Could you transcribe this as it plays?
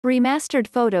Remastered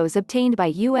photos obtained by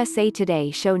USA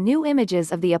Today show new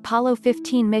images of the Apollo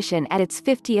 15 mission at its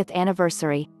 50th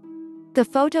anniversary. The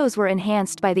photos were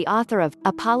enhanced by the author of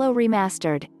Apollo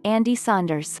Remastered, Andy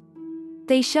Saunders.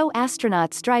 They show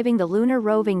astronauts driving the Lunar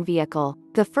Roving Vehicle,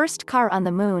 the first car on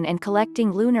the moon, and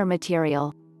collecting lunar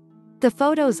material. The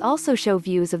photos also show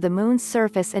views of the moon's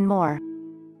surface and more.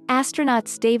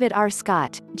 Astronauts David R.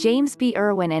 Scott, James B.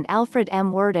 Irwin and Alfred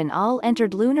M. Worden all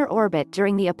entered lunar orbit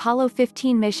during the Apollo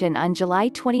 15 mission on July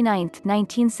 29,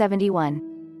 1971.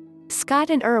 Scott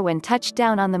and Irwin touched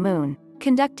down on the moon,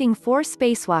 conducting 4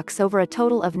 spacewalks over a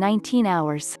total of 19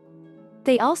 hours.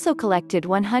 They also collected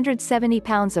 170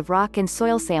 pounds of rock and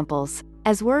soil samples,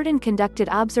 as Worden conducted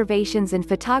observations and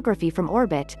photography from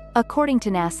orbit, according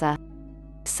to NASA.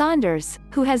 Saunders,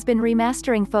 who has been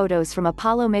remastering photos from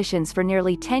Apollo missions for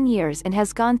nearly 10 years and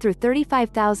has gone through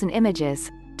 35,000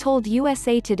 images, told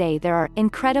USA Today there are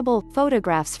incredible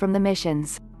photographs from the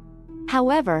missions.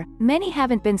 However, many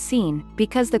haven't been seen,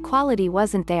 because the quality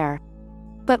wasn't there.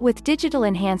 But with digital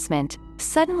enhancement,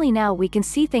 suddenly now we can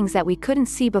see things that we couldn't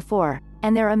see before,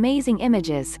 and they're amazing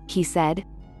images, he said.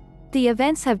 The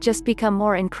events have just become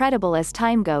more incredible as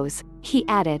time goes, he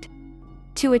added.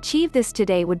 To achieve this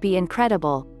today would be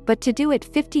incredible, but to do it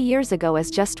 50 years ago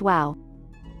is just wow.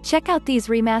 Check out these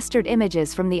remastered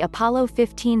images from the Apollo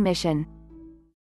 15 mission.